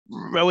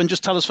Rowan,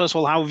 just tell us first of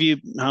all, how have you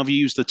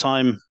used the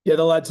time? Yeah,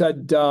 the lads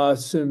had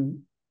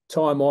some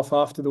time off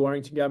after the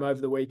Warrington game over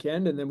the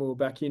weekend, and then we were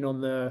back in on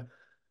the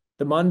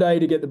Monday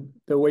to get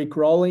the week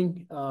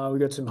rolling. We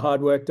got some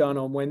hard work done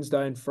on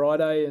Wednesday and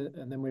Friday,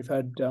 and then we've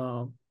had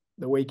the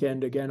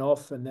weekend again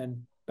off, and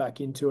then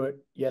back into it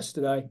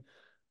yesterday.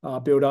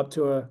 Build up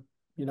to a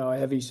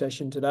heavy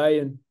session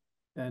today,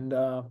 and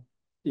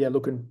yeah,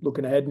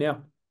 looking ahead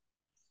now.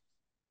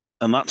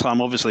 And that time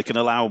obviously can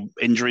allow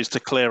injuries to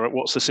clear up.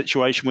 What's the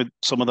situation with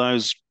some of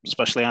those,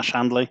 especially Ash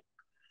Handley?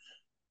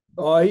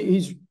 Oh,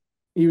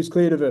 he was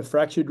cleared of a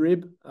fractured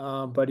rib,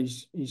 but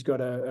he's got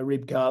a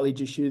rib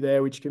cartilage issue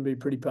there, which can be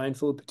pretty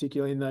painful,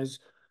 particularly in those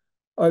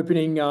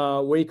opening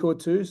week or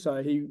two.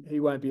 So he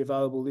won't be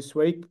available this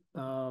week.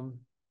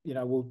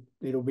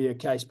 It'll be a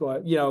case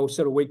by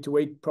sort of week to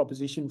week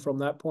proposition from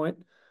that point.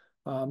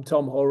 Tom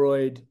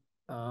Holroyd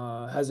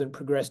hasn't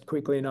progressed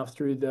quickly enough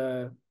through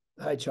the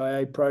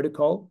HIA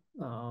protocol,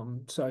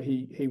 so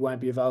he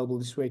won't be available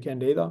this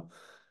weekend either.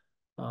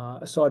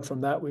 Aside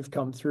from that, we've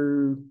come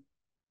through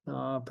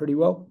pretty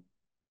well.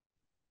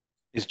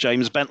 Is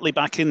James Bentley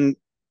back in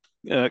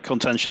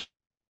contention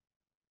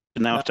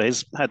now No, after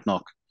his head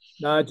knock?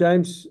 no,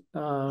 James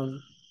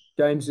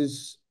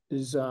is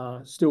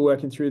still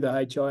working through the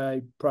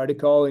HIA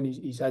protocol, and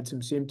he's had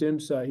some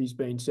symptoms, so he's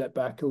been set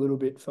back a little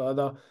bit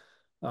further.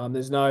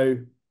 There's no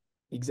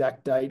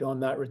exact date on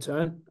that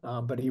return,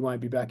 but he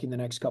won't be back in the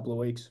next couple of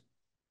weeks.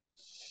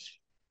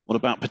 What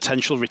about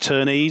potential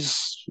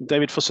returnees?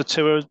 David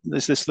Fussatua,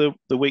 is this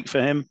the week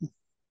for him?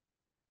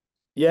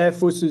 Yeah,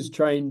 Fuss has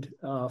trained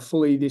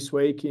fully this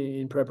week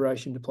in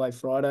preparation to play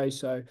Friday.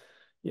 So,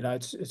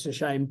 it's a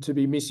shame to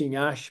be missing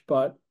Ash,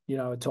 but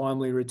a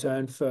timely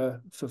return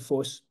for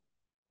Fuss.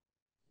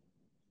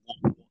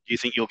 What do you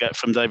think you'll get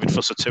from David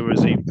Fussatua?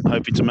 Is he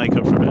hoping to make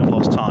up for a bit of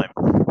lost time?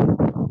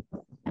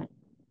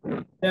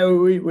 Yeah,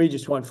 we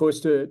just want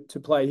Fuss to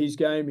play his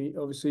game.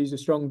 Obviously, he's a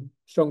strong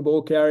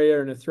ball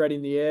carrier and a threat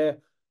in the air.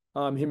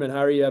 Him and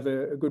Harry have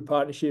a good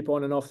partnership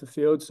on and off the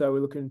field, so we're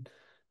looking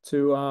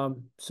to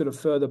sort of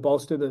further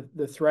bolster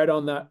the threat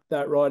on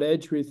that right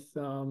edge with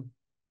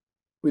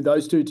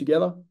those two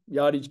together,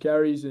 yardage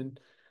carries, and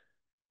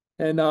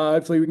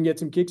hopefully we can get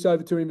some kicks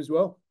over to him as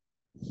well.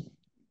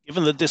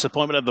 Given the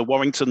disappointment of the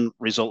Warrington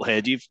result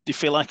here, do you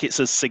feel like it's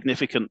a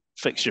significant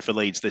fixture for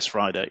Leeds this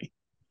Friday?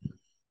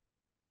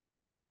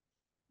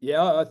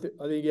 Yeah, I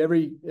think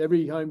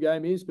every home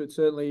game is, but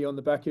certainly on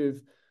the back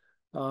of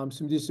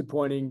some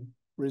disappointing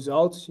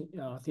results.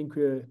 I think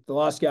the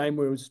last game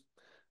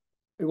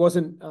it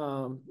wasn't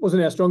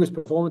our strongest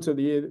performance of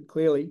the year,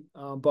 clearly,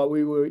 but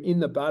we were in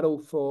the battle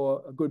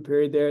for a good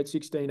period there at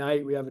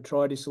 16-8. We have a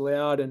try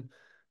disallowed, and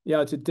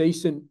it's a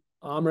decent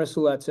arm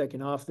wrestle that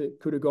second half that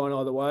could have gone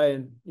either way.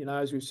 And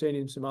as we've seen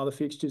in some other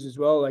fixtures as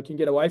well, they can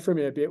get away from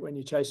you a bit when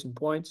you're chasing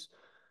points.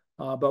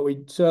 But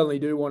we certainly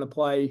do want to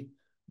play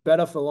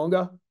better for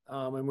longer,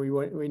 and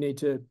we need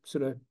to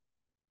sort of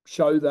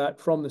show that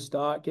from the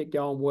start, get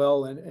going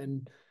well,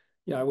 and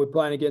we're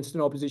playing against an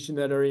opposition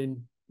that are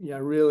in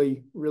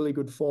really, really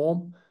good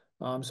form.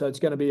 So it's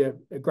going to be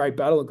a great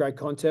battle, a great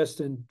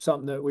contest, and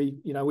something that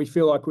we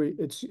feel like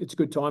it's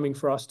good timing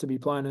for us to be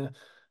playing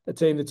a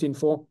team that's in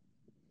form.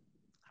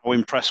 How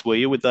impressed were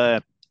you with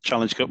their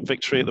Challenge Cup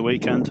victory at the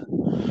weekend?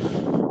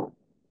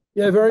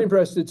 Yeah, very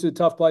impressed. It's a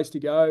tough place to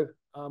go.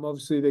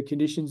 Obviously, the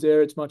conditions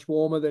there, it's much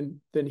warmer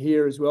than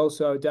here as well,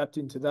 so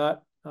adapting to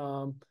that.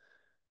 And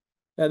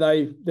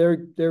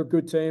they're a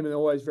good team and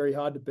always very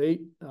hard to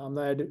beat.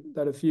 They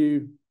had a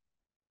few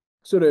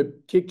sort of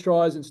kick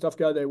tries and stuff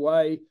go their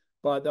way,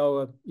 but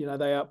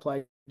they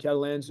outplayed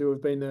Catalans, who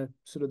have been the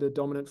sort of the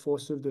dominant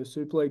force of the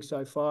Super League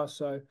so far.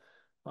 So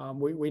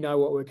we know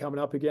what we're coming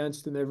up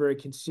against, and they're a very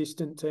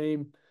consistent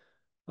team,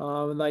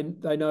 and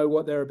they know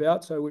what they're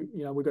about. So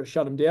we've got to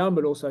shut them down,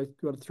 but also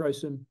got to throw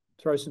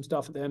some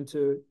stuff at them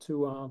to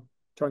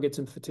try and get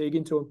some fatigue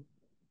into them.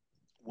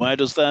 Where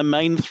does their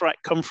main threat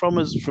come from,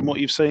 as from what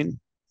you've seen?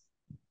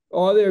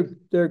 Oh,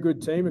 they're a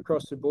good team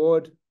across the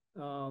board.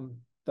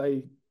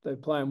 They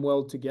play them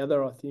well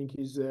together, I think,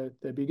 is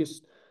their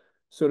biggest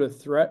sort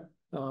of threat.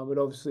 But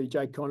obviously,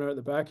 Jake Connor at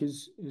the back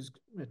is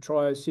a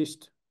try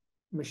assist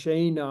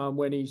machine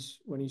when he's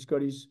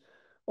got his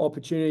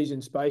opportunities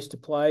and space to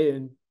play,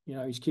 and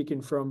he's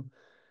kicking from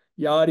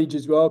yardage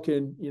as well,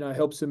 can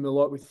helps them a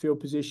lot with field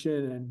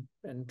position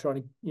and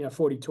trying to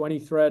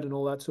 40-20 threat and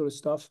all that sort of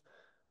stuff.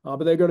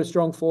 But they've got a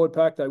strong forward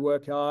pack. They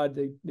work hard.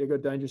 They've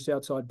got dangerous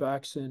outside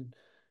backs, and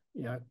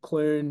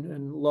Clune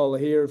and Lola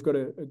here have got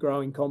a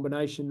growing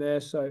combination there.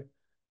 So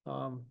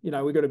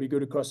we've got to be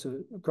good across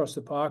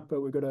the park, but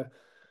we've got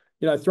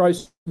to throw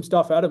some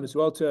stuff at them as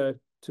well to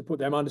put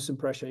them under some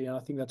pressure. I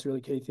think that's a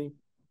really key thing.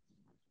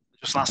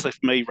 Just lastly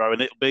for me, Rowan,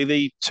 it'll be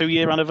the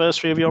 2-year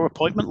anniversary of your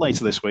appointment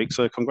later this week.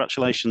 So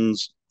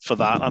congratulations for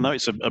that. I know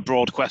it's a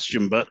broad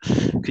question, but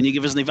can you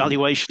give us an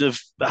evaluation of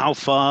how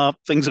far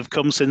things have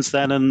come since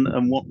then and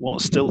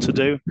what's still to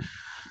do?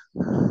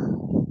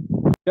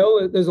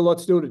 Well, there's a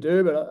lot still to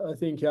do, but I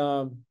think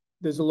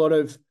there's a lot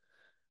of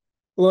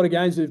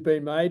gains that have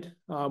been made.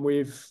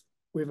 We've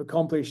we've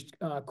accomplished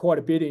quite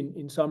a bit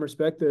in some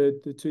respect.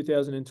 The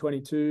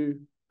 2022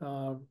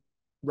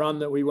 run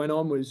that we went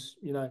on was,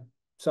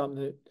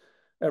 something that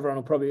everyone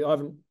will probably, I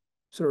haven't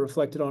sort of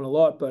reflected on a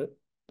lot, but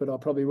I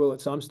probably will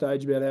at some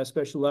stage about how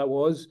special that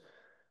was.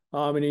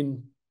 And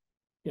in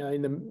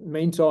the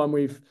meantime,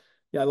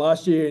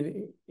 last year,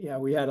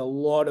 we had a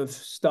lot of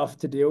stuff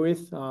to deal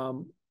with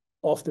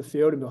off the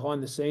field and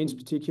behind the scenes,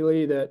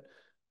 particularly that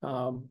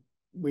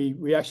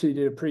we actually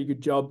did a pretty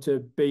good job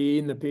to be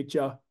in the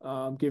picture,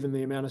 given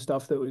the amount of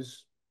stuff that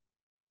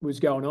was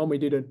going on. We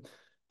did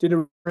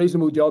a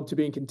reasonable job to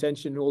be in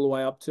contention all the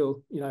way up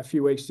till a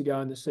few weeks to go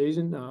in the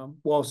season.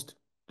 Whilst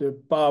the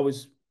bar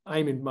was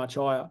aiming much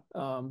higher,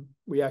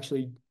 we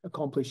actually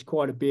accomplished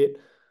quite a bit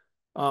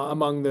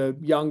among the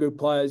younger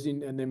players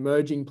and the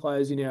emerging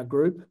players in our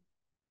group,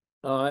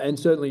 and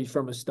certainly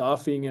from a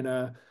staffing and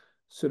a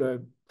sort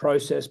of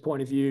process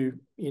point of view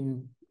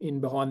in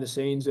behind the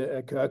scenes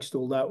at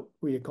Kirkstall, that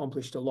we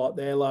accomplished a lot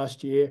there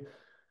last year.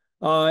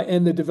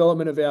 And the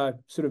development of our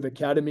sort of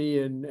academy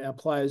and our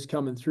players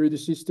coming through the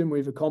system,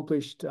 we've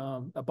accomplished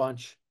a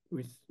bunch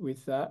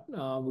with that,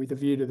 with a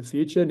view to the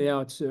future.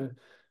 Now it's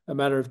a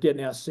matter of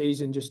getting our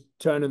season just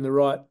turning the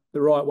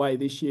right way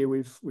this year.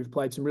 We've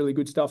played some really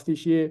good stuff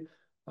this year,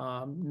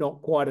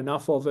 not quite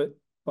enough of it,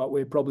 but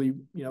we're probably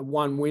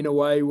one win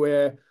away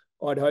where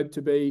I'd hope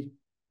to be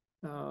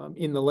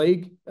in the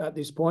league at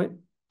this point.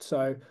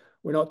 So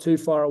we're not too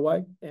far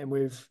away, and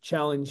we've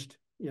challenged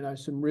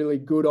some really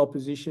good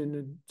opposition,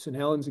 and St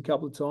Helens a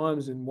couple of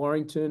times, and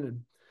Warrington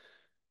and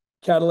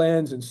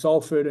Catalans and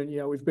Salford,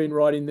 and we've been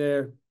right in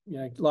there.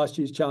 Last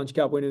year's Challenge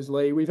Cup winners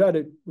league. We've had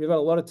a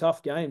lot of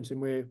tough games, and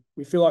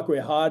we feel like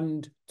we're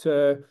hardened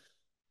to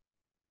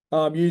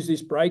use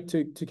this break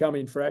to come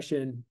in fresh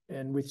and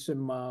with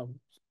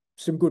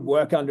some good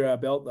work under our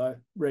belt, though,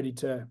 ready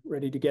to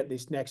get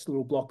this next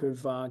little block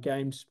of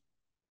games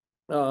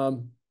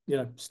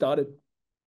started.